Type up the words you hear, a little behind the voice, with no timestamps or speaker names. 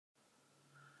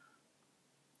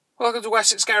Welcome to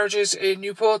Wessex Garages in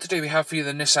Newport. Today we have for you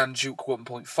the Nissan Juke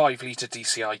 1.5 litre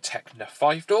DCI Tekna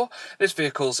 5-door. This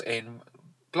vehicle's in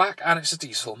black and it's a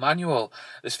diesel manual.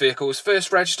 This vehicle was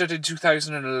first registered in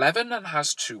 2011 and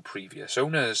has 2 previous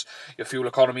owners. Your fuel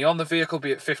economy on the vehicle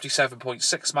be at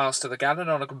 57.6 miles to the gallon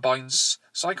on a combined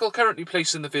cycle, currently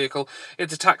placing the vehicle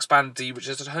into tax band D, which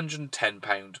is at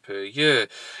 £110 per year.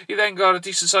 You then got a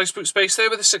decent sized boot space there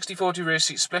with a 60-40 rear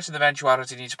seat split in the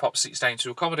eventuality you need to pop seats down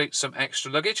to accommodate some extra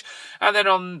luggage. And then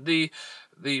on the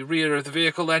rear of the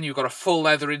vehicle then you've got a full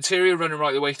leather interior running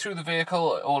right the way through the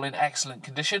vehicle, all in excellent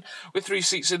condition, with 3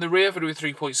 seats in the rear fitted with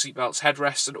 3-point seat belts,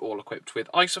 headrests, and all equipped with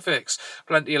Isofix.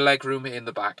 Plenty of leg room in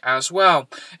the back as well.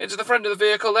 Into the front of the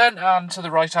vehicle then, and to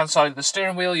the right hand side of the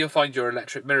steering wheel, you'll find your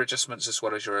electric mirror adjustments as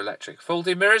well as your electric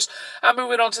folding mirrors. And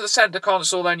moving on to the centre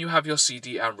console then, you have your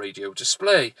CD and radio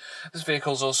display. This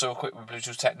vehicle is also equipped with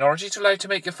Bluetooth technology to allow you to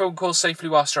make your phone calls safely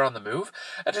whilst you're on the move.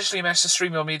 Additionally, you may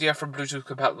stream your media from Bluetooth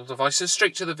compatible devices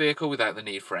straight to the vehicle without the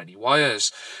need for any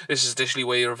wires. This is additionally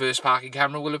where your reverse parking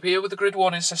camera will appear with a grid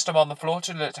warning system on the floor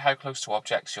to alert how close to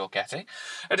objects you're getting.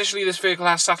 Additionally, this vehicle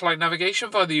has satellite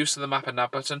navigation via the use of the map and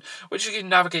nav button, which you can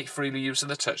navigate freely using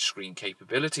the touchscreen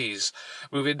capabilities.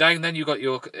 Moving down then, you've got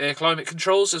your air climate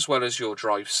controls as well as your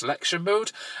drive selection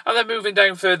mode. And then moving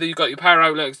down further, you've got your power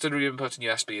outlet, auxiliary input and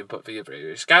USB input for your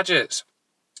various gadgets.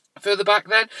 Further back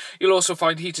then, you'll also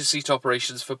find heated seat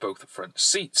operations for both front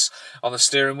seats. On the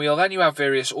steering wheel then, you have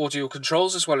various audio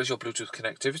controls as well as your Bluetooth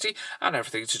connectivity and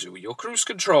everything to do with your cruise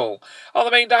control. On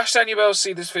the main dash then, you'll be able to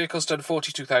see this vehicle's done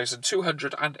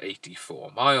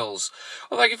 42,284 miles.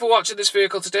 Well, thank you for watching this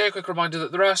vehicle today. A quick reminder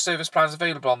that there are service plans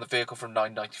available on the vehicle from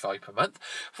 £9.95 per month.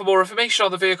 For more information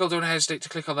on the vehicle, don't hesitate to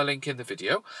click on the link in the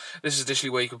video. This is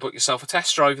additionally where you can book yourself a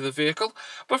test drive of the vehicle.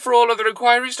 But for all other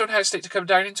inquiries, don't hesitate to come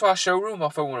down into our showroom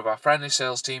or phone one of our friendly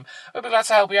sales team. We'll be glad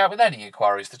to help you out with any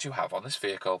inquiries that you have on this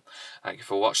vehicle. Thank you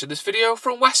for watching this video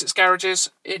from Wessex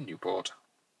Garages in Newport.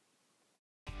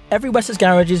 Every Wessex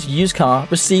Garages used car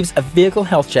receives a vehicle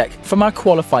health check from our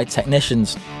qualified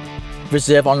technicians.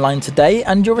 Reserve online today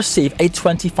and you'll receive a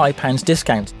 £25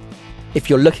 discount.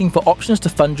 If you're looking for options to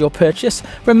fund your purchase,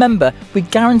 remember we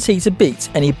guarantee to beat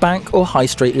any bank or high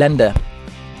street lender.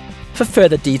 For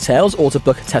further details or to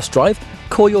book a test drive,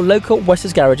 call your local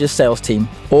Wessex Garages sales team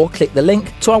or click the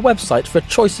link to our website for a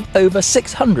choice of over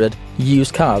 600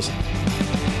 used cars.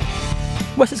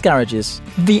 Wessex Garages,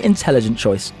 the intelligent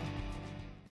choice.